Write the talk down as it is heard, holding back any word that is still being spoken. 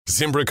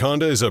Zimbrick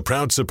Honda is a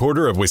proud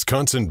supporter of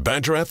Wisconsin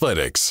Badger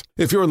Athletics.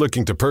 If you're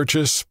looking to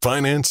purchase,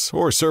 finance,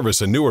 or service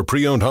a new or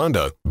pre-owned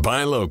Honda,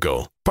 buy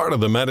local. Part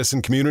of the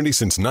Madison community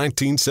since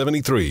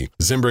 1973,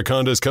 Zimbrick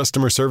Honda's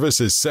customer service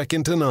is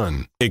second to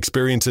none.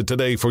 Experience it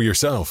today for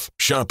yourself.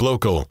 Shop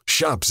local.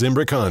 Shop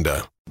Zimbrick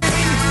Honda.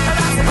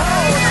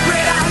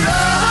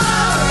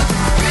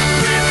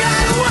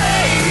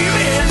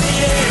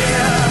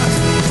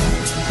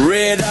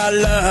 Red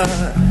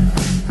alert.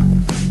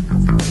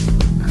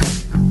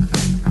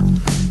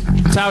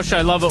 Tausch,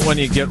 I love it when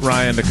you get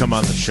Ryan to come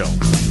on the show.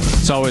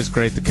 It's always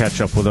great to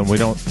catch up with him. We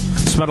don't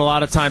spend a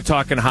lot of time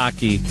talking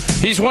hockey.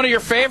 He's one of your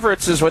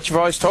favorites, is what you've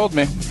always told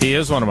me. He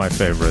is one of my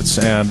favorites,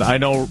 and I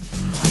know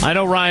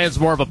Ryan's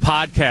more of a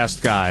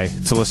podcast guy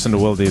to listen to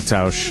Wilde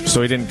Tausch,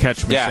 so he didn't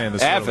catch me saying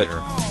this avid. earlier.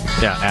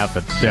 Yeah,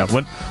 avid. Yeah,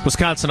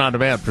 Wisconsin On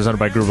Demand, presented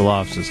by Grooval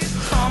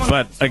Offices.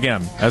 But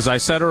again, as I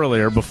said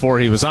earlier, before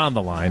he was on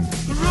the line,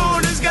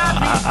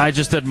 I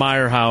just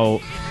admire how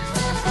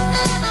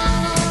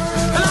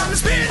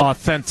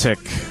authentic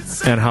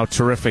and how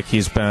terrific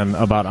he's been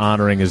about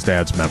honoring his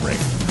dad's memory.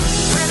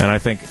 And I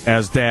think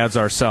as dads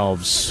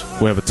ourselves,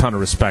 we have a ton of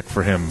respect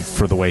for him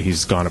for the way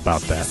he's gone about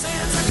that.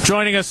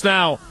 Joining us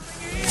now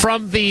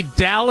from the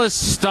Dallas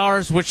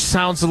Stars, which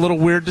sounds a little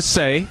weird to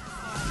say,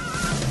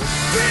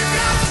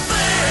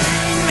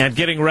 and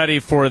getting ready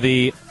for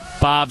the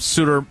Bob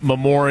Suter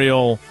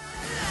Memorial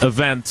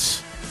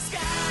event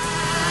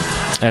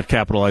at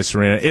Capitol Ice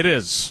Arena. It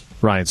is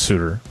Ryan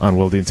Suter on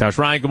Wilde Tausch.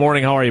 Ryan, good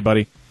morning. How are you,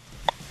 buddy?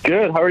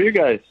 Good. How are you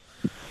guys?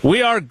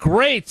 We are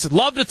great.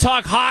 Love to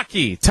talk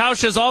hockey.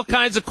 Tausch has all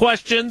kinds of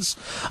questions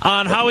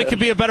on how he can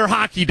be a better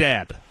hockey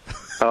dad.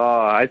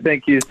 Oh, I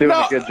think he's doing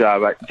a good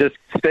job. Just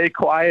stay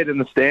quiet in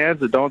the stands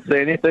and don't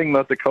say anything.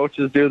 Let the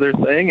coaches do their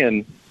thing,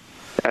 and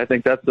I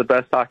think that's the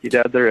best hockey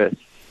dad there is.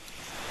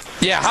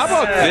 Yeah, how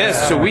about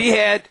this? So we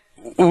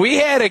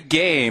had a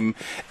game,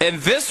 and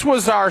this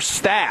was our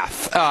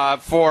staff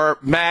for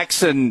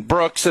Max and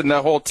Brooks and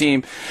the whole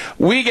team.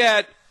 We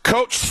got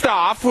Coach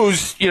Stoff,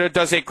 who's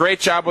does a great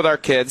job with our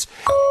kids,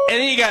 and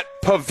then you got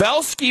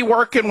Pavelski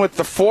working with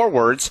the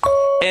forwards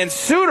and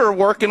Suter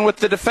working with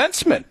the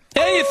defensemen.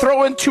 And you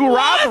throw in two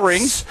Rob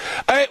rings.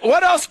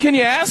 What else can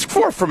you ask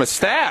for from a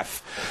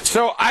staff?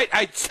 So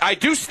I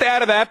do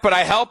stat of that, but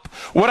I help.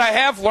 What I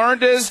have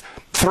learned is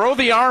throw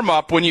the arm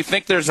up when you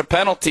think there's a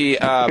penalty,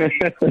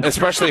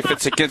 especially if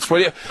it's against.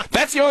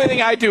 That's the only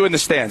thing I do in the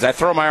stands. I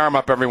throw my arm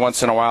up every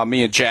once in a while.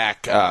 Me and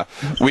Jack,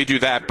 we do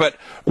that. But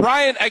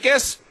Ryan, I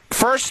guess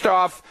first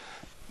off,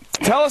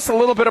 tell us a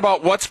little bit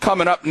about what's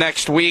coming up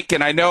next week.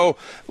 And I know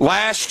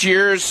last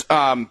year's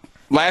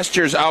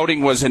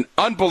outing was an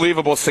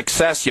unbelievable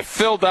success. You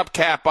filled up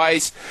Cap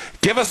Ice.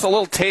 Give us a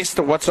little taste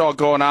of what's all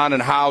going on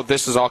and how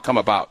this has all come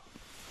about.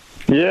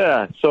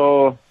 Yeah,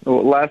 so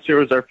last year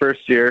was our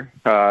first year.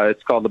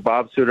 It's called the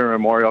Bob Suter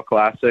Memorial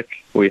Classic.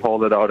 We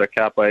hold it out at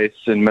Cap Ice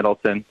in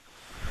Middleton.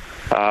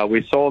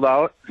 We sold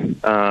out.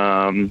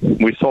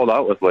 We sold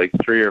out with like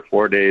 3 or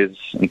 4 days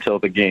until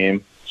the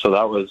game, so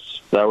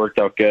that worked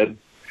out good.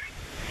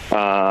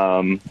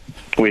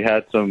 We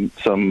had some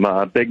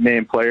big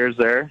name players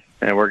there,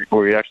 and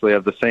we actually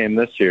have the same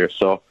this year.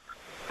 So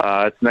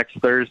it's next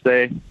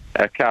Thursday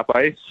at Cap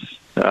Ice.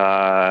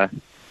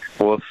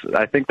 Well,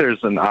 I think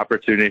there's an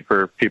opportunity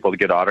for people to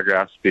get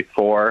autographs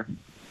before,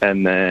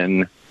 and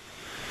then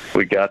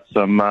we got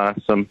some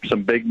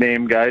big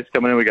name guys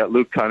coming in. We got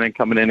Luke Cunning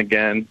coming in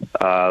again.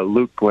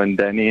 Luke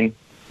Glendening,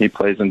 he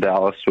plays in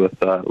Dallas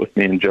with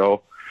me and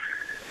Joe.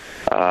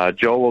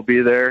 Joe will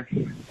be there.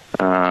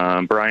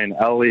 Brian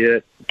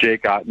Elliott,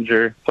 Jake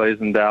Ottinger plays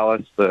in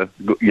Dallas, the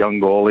young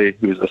goalie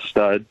who's a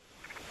stud.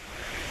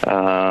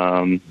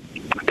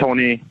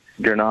 Tony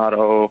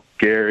Granado,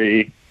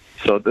 Gary.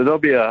 So there'll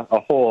be a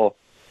whole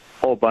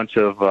bunch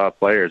of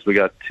players. We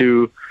got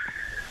kind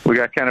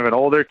of an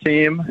older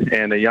team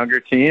and a younger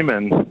team,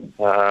 and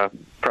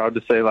proud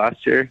to say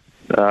last year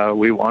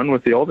we won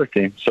with the older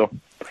team. So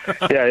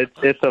yeah,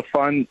 it's a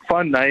fun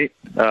night.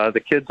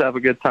 The kids have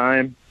a good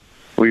time.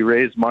 We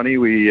raised money.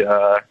 We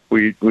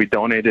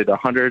donated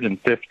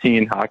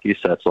 115 hockey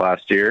sets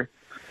last year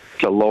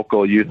to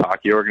local youth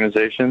hockey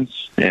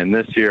organizations, and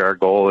this year our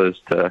goal is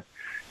to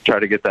try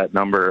to get that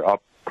number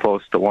up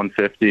close to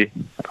 150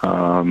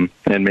 and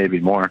maybe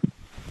more.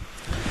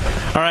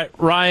 All right,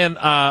 Ryan,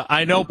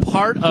 I know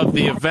part of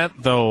the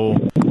event, though,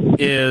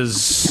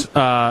 is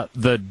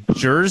the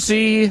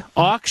jersey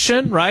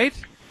auction, right?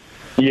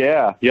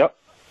 Yeah, yep.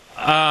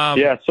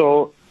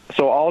 So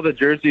all the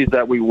jerseys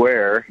that we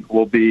wear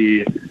will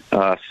be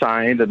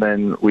signed, and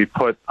then we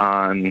put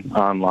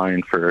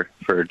online for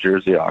a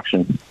jersey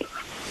auction.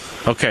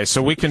 Okay,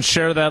 so we can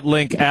share that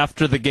link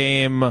after the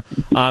game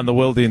on the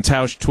Wilde and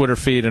Tausch Twitter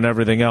feed and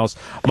everything else.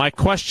 My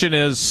question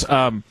is,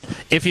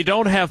 if you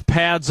don't have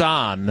pads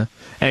on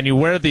and you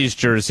wear these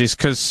jerseys,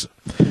 because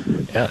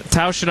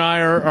Tausch and I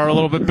are a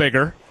little bit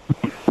bigger,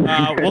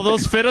 will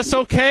those fit us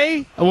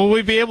okay? Will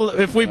we be able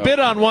to, if we bid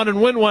on one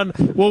and win one,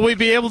 will we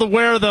be able to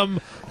wear them,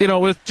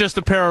 with just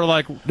a pair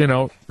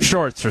of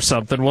shorts or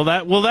something? Will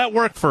that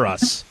work for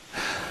us?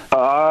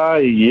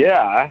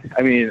 Yeah.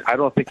 I mean, I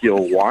don't think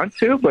you'll want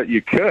to, but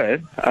you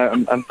could.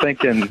 I'm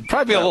thinking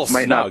probably a little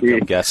might snug, not be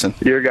I'm guessing.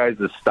 your guys'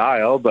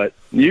 style, but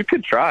you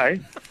could try.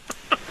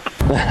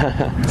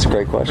 That's a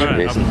great question,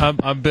 Right, Jason.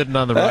 I'm bidding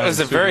on the That Ryan was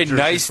a Suter very jersey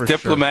nice for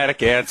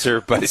diplomatic answer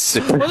by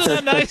Suter.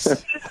 Wasn't that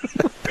nice?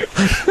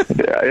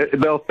 Yeah,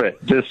 they'll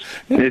fit. Just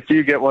if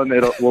you get one,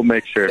 we'll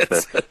make sure it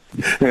fits.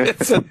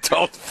 It's a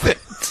don't fit.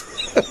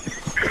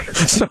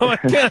 So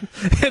again,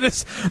 it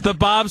is the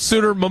Bob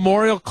Suter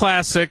Memorial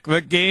Classic.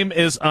 The game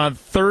is on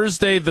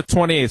Thursday the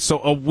 28th.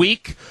 So a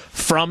week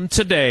from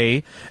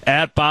today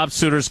at Bob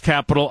Suter's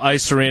Capitol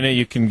Ice Arena.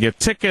 You can get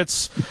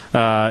tickets.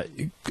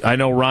 I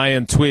know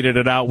Ryan tweeted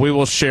it out. We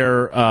will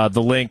share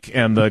the link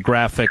and the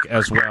graphic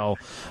as well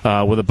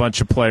with a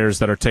bunch of players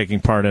that are taking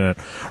part in it.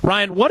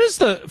 Ryan, what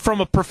is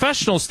from a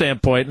professional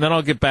standpoint, and then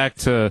I'll get back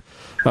to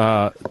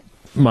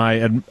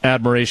my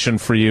admiration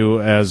for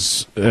you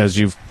as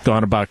you've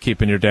gone about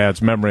keeping your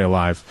dad's memory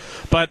alive.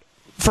 But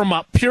from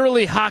a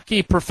purely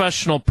hockey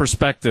professional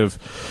perspective,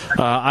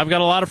 I've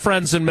got a lot of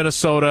friends in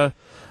Minnesota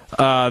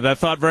that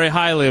thought very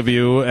highly of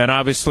you, and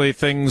obviously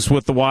things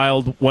with the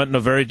Wild went in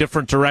a very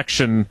different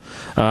direction,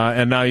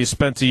 and now you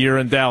spent a year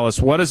in Dallas.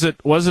 What's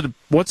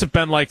it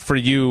been like for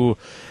you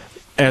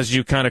as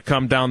you kind of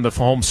come down the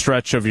home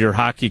stretch of your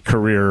hockey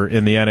career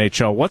in the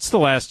NHL? What's the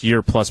last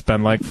year plus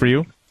been like for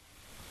you?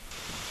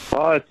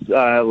 Well, it's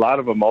a lot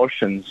of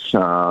emotions.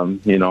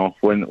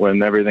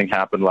 When everything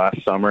happened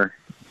last summer,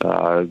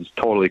 I was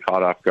totally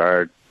caught off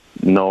guard,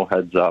 no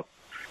heads up.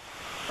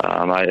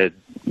 I had,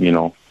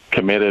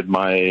 committed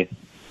my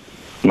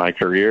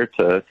career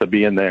to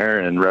being there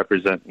and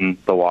representing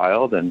the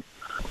Wild, and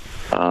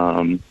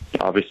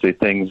obviously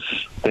things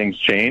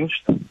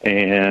changed,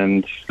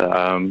 and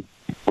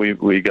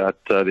we got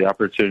the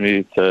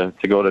opportunity to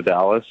go to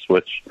Dallas,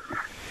 which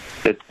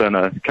it's been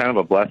a kind of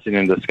a blessing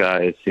in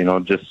disguise.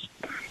 Just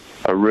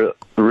a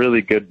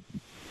really good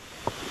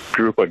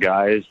group of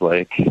guys.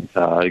 Like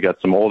you got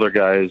some older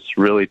guys,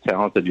 really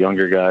talented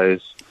younger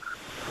guys,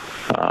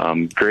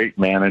 great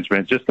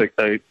management. Just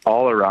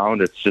all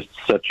around, it's just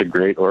such a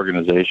great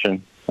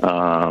organization.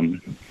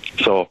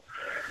 So,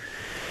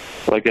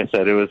 like I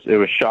said, it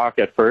was shock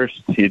at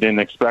first. You didn't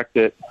expect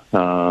it.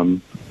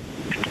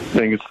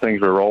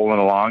 Things were rolling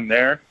along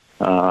there,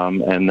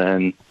 and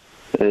then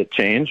it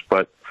changed,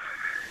 but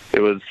it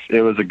was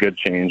a good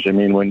change. I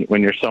mean,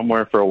 when you're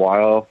somewhere for a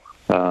while,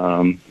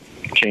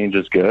 change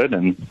is good,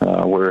 and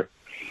we're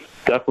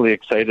definitely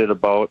excited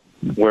about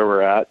where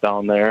we're at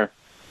down there.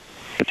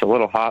 It's a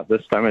little hot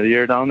this time of the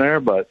year down there,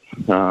 but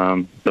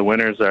the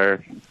winters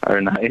are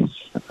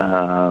nice,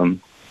 and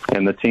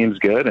the team's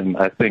good. And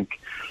I think,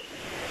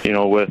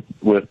 with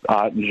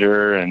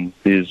Ottinger and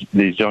these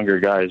younger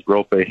guys,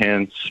 Rope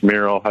Hintz,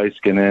 Miro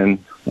Heiskanen,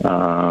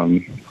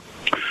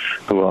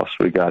 who else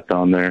we got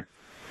down there?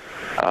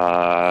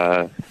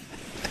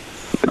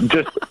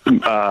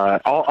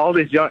 All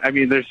these young. I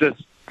mean, there's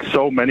just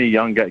so many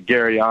young guys.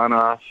 Gary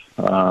Onoff,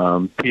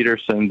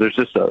 Peterson. There's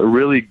just a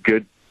really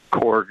good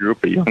core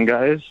group of young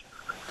guys,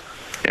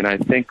 and I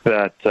think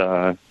that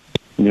the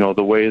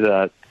way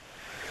that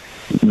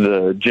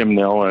the Jim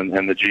Nill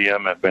and the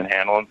GM have been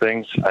handling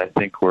things, I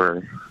think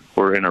we're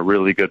in a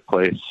really good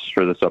place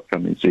for this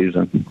upcoming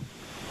season.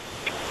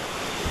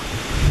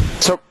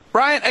 So,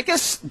 Ryan, I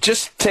guess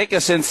just take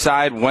us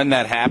inside when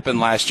that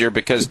happened last year,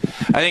 because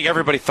I think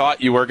everybody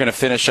thought you were going to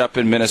finish up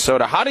in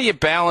Minnesota. How do you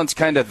balance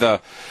kind of the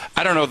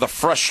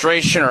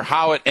frustration or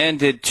how it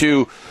ended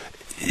to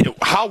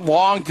how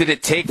long did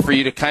it take for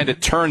you to kind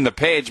of turn the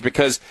page?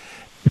 Because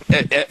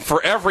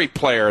for every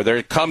player,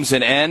 there comes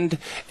an end,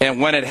 and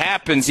when it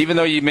happens, even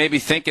though you maybe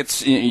think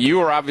you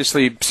were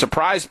obviously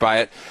surprised by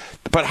it,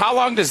 but how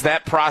long does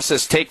that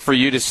process take for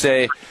you to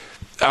say,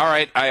 all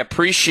right, I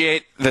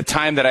appreciate the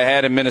time that I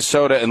had in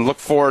Minnesota and look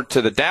forward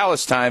to the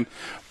Dallas time,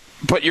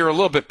 but you're a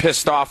little bit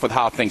pissed off with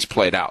how things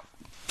played out?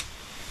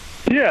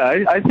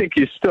 Yeah, I think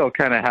you still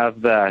kind of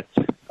have that,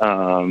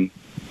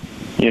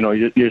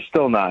 you're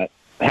still not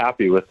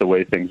happy with the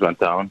way things went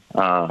down.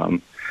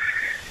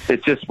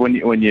 It's just when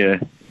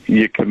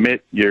you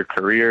commit your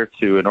career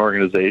to an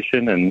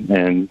organization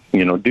and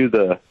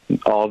do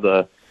all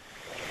the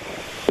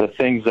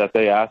things that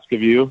they ask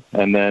of you,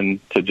 and then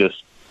to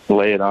just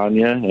lay it on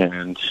you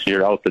and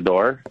you're out the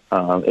door.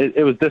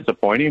 It was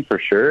disappointing for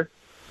sure,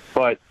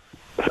 but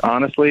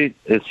honestly,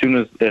 as soon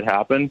as it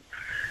happened,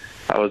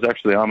 I was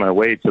actually on my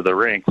way to the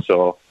rink.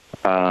 So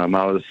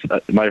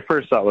my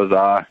first thought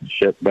was,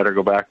 shit, better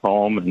go back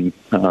home and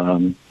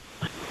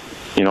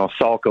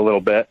sulk a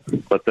little bit.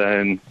 But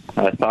then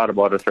I thought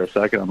about it for a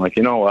second. I'm like,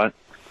 you know what?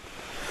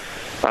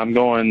 I'm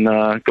going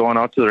out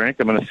to the rink.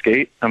 I'm going to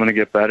skate. I'm going to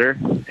get better,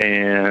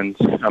 and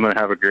I'm going to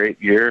have a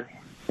great year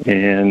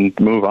and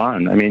move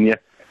on. I mean,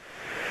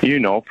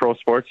 pro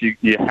sports,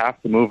 you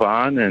have to move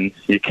on, and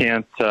you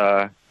can't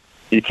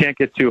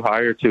get too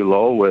high or too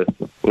low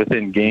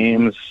within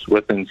games,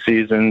 within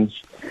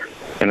seasons,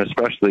 and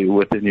especially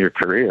within your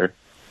career.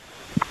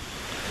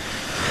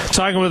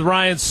 Talking with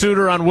Ryan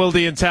Suter on Wilde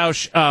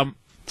Tausch.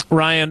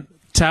 Ryan,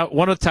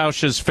 one of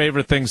Tausch's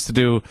favorite things to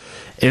do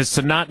is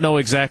to not know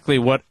exactly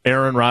what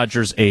Aaron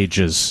Rodgers' age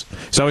is.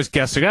 He's always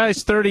guessing,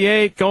 he's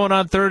 38, going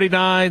on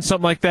 39,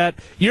 something like that.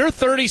 You're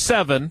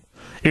 37.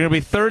 You're going to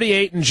be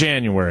 38 in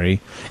January.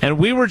 And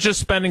we were just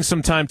spending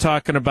some time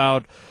talking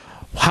about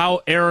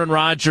how Aaron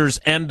Rodgers'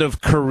 end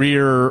of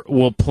career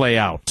will play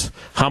out.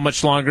 How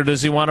much longer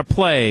does he want to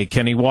play?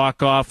 Can he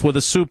walk off with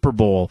a Super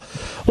Bowl?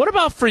 What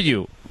about for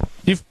you?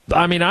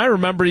 I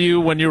remember you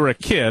when you were a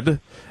kid,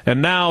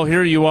 and now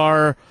here you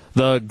are,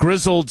 the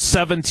grizzled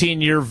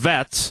 17-year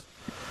vet.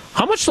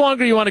 How much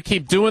longer do you want to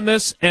keep doing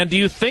this? And do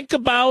you think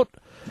about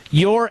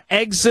your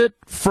exit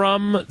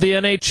from the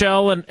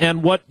NHL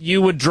and what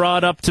you would draw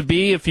it up to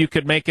be if you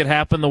could make it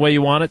happen the way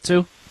you want it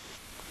to?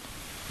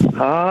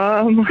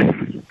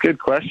 Good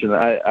question.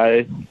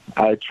 I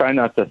try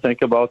not to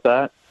think about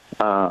that.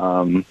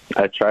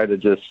 I try to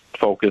just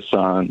focus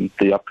on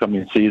the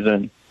upcoming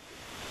season.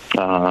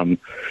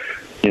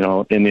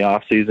 In the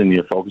off season,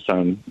 you focus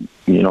on,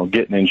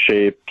 getting in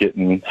shape,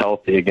 getting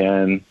healthy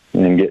again,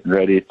 and getting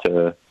ready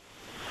to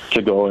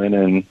go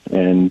in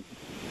and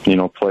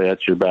play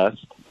at your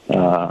best.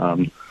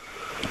 I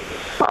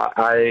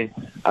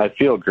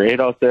feel great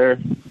out there.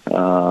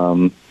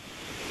 I'm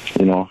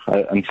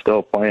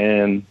still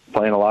playing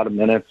a lot of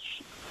minutes,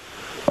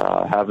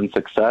 having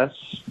success,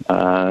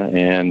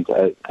 and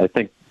I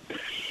think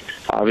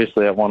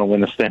obviously I want to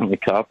win the Stanley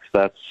Cup.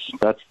 That's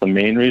the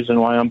main reason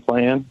why I'm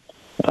playing.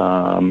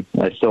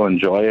 I still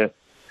enjoy it.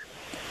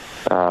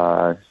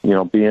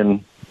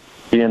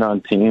 Being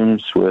on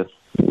teams with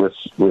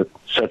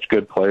such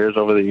good players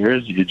over the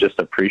years, you just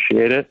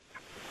appreciate it.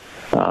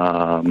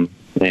 I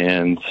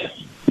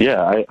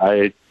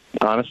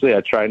honestly,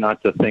 I try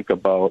not to think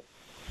about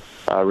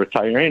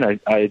retiring.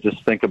 I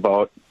just think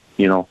about,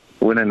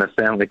 winning the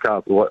Stanley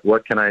Cup.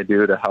 What can I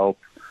do to help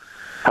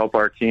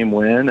our team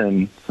win?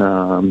 And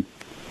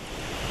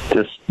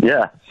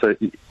So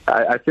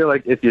I feel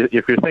like if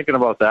you're thinking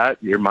about that,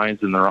 your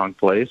mind's in the wrong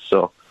place.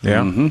 So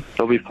there'll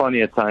be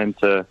plenty of time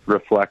to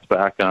reflect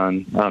back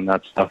on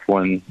that stuff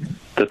when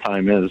the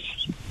time is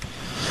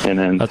and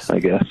ends, I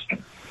guess.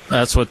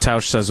 That's what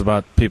Tausch says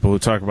about people who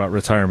talk about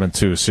retirement,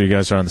 too, so you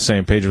guys are on the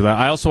same page with that.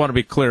 I also want to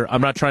be clear,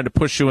 I'm not trying to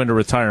push you into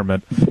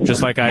retirement,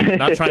 just like I'm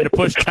not trying to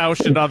push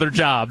Tausch into other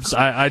jobs.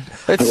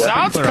 It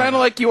sounds kind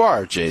of like you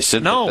are,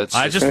 Jason. No,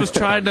 I just was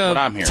trying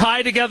to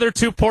tie together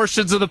two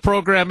portions of the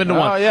program into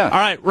one. Yeah. All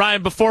right,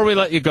 Ryan, before we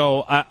let you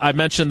go, I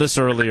mentioned this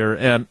earlier,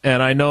 and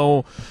I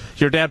know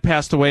your dad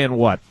passed away in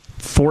what?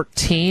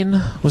 14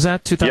 was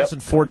that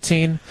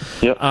 2014?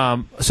 Yep.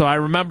 So I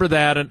remember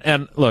that,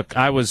 and look,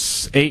 I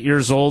was 8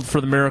 years old for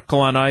the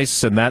Miracle on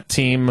Ice, and that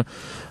team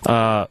did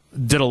a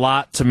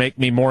lot to make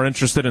me more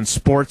interested in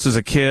sports as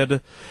a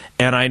kid,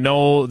 and I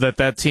know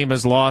that team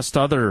has lost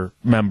other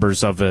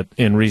members of it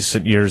in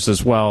recent years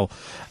as well,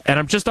 and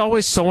I'm just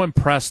always so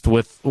impressed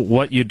with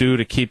what you do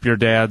to keep your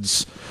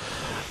dad's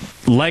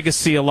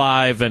legacy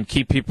alive and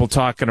keep people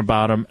talking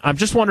about him. I'm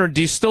just wondering,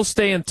 do you still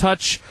stay in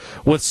touch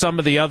with some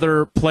of the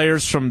other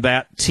players from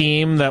that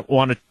team that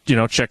want to,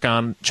 check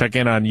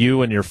in on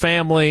you and your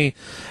family?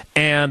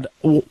 And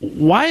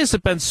why has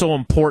it been so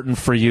important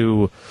for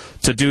you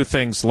to do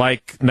things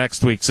like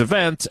next week's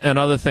event and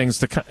other things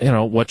to,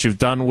 what you've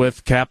done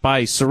with Cap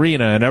Ice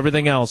Arena and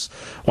everything else?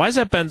 Why has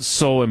that been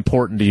so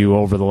important to you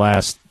over the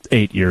last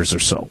 8 years or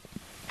so?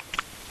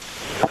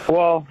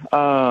 Well,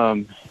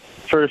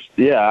 first,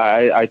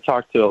 I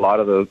talked to a lot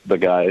of the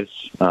guys.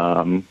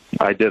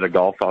 I did a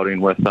golf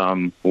outing with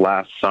them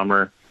last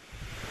summer.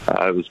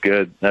 It was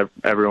good.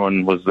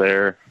 Everyone was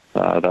there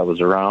that was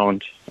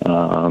around.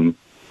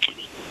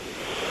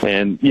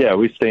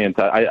 We stay in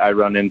touch. I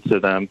run into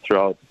them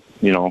throughout,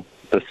 the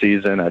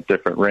season at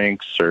different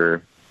rinks,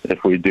 or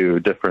if we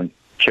do different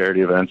charity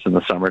events in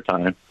the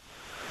summertime.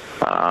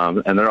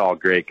 And they're all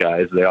great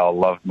guys. They all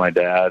loved my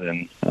dad,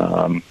 and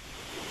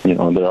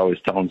they're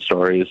always telling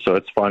stories. So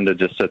it's fun to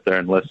just sit there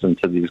and listen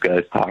to these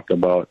guys talk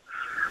about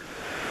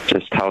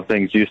just how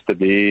things used to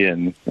be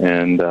and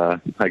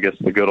I guess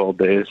the good old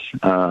days.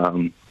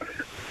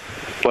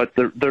 But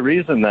the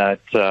reason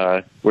that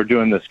we're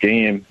doing this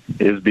game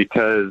is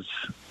because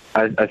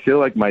I feel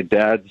like my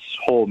dad's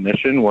whole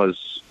mission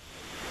was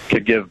to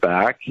give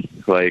back.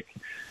 Like,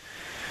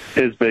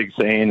 his big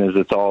saying is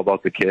it's all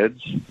about the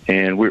kids.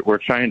 And we're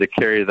trying to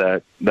carry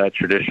that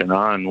tradition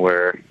on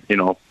where,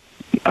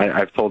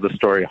 I've told this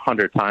story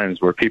 100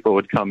 times where people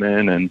would come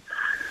in and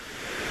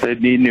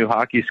they'd need new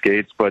hockey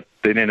skates, but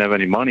they didn't have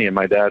any money. And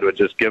my dad would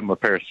just give them a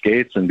pair of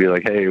skates and be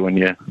like, hey, when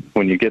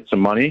you get some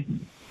money,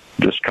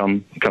 just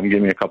come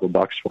give me a couple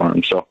bucks for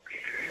them. So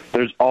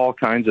there's all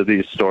kinds of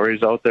these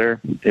stories out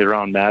there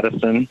around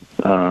Madison.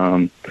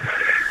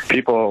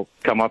 People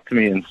come up to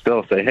me and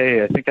still say,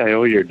 hey, I think I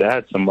owe your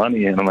dad some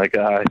money. And I'm like,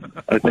 I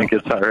think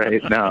it's all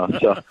right now.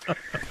 So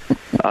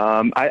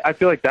I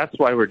feel like that's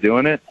why we're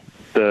doing it.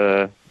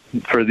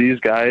 For these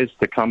guys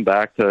to come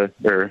back for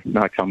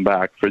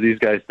these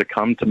guys to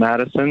come to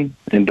Madison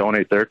and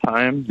donate their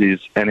time, these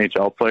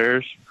NHL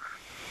players,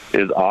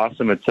 is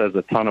awesome. It says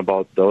a ton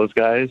about those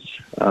guys.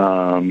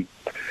 And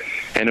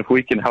And if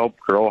we can help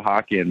grow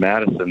hockey in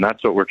Madison,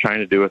 that's what we're trying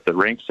to do with the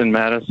rinks in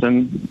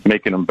Madison,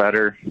 making them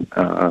better,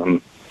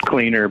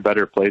 cleaner,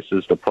 better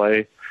places to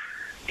play,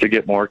 to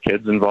get more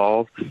kids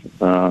involved.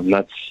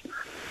 That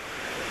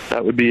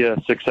would be a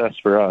success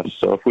for us.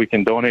 So if we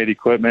can donate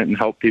equipment and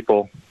help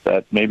people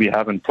that maybe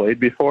haven't played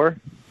before,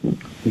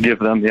 give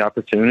them the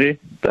opportunity,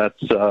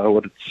 that's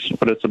what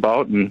it's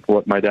about and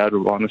what my dad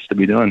would want us to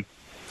be doing.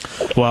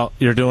 Well,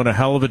 you're doing a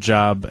hell of a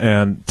job,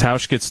 and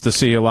Tausch gets to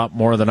see a lot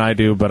more than I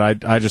do, but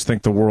I just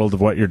think the world of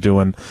what you're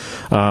doing.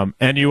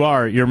 And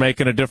you're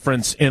making a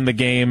difference in the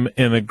game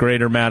in the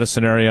greater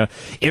Madison area.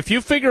 If you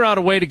figure out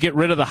a way to get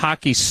rid of the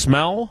hockey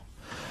smell,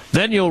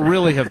 then you'll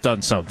really have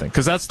done something.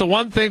 Because that's the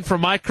one thing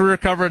from my career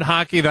covering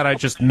hockey that I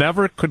just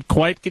never could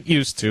quite get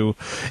used to,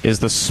 is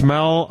the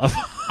smell of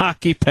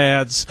hockey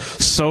pads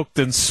soaked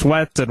in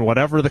sweat and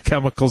whatever the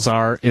chemicals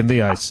are in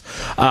the ice.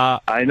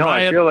 I know.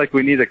 Ryan, I feel like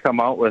we need to come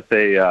out with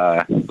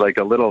a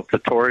little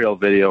tutorial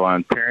video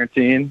on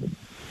parenting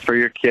for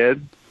your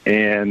kid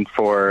and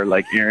for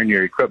airing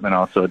your equipment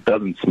out so it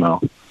doesn't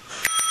smell.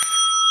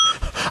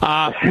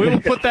 We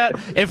will put that,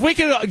 if we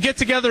can get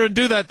together and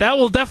do that, that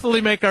will definitely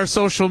make our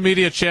social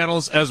media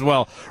channels as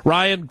well.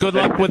 Ryan, good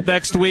luck with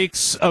next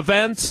week's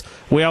event.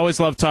 We always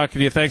love talking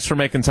to you. Thanks for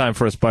making time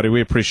for us, buddy.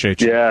 We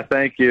appreciate you. Yeah,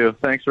 thank you.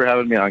 Thanks for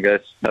having me on,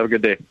 guys. Have a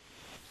good day.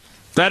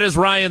 That is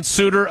Ryan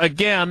Suter.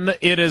 Again,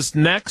 it is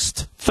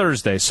next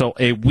Thursday, so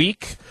a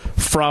week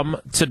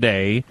from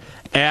today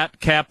at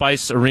Cap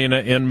Ice Arena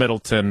in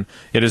Middleton.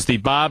 It is the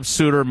Bob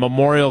Suter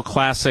Memorial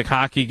Classic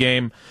hockey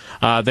game.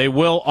 They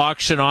will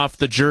auction off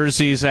the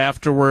jerseys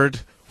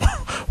afterward.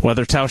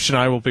 Whether Tausch and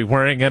I will be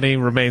wearing any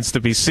remains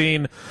to be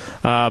seen.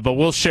 But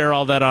we'll share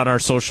all that on our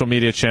social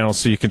media channels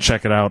so you can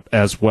check it out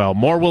as well.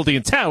 More Wilde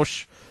and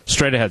Tausch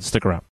straight ahead. Stick around.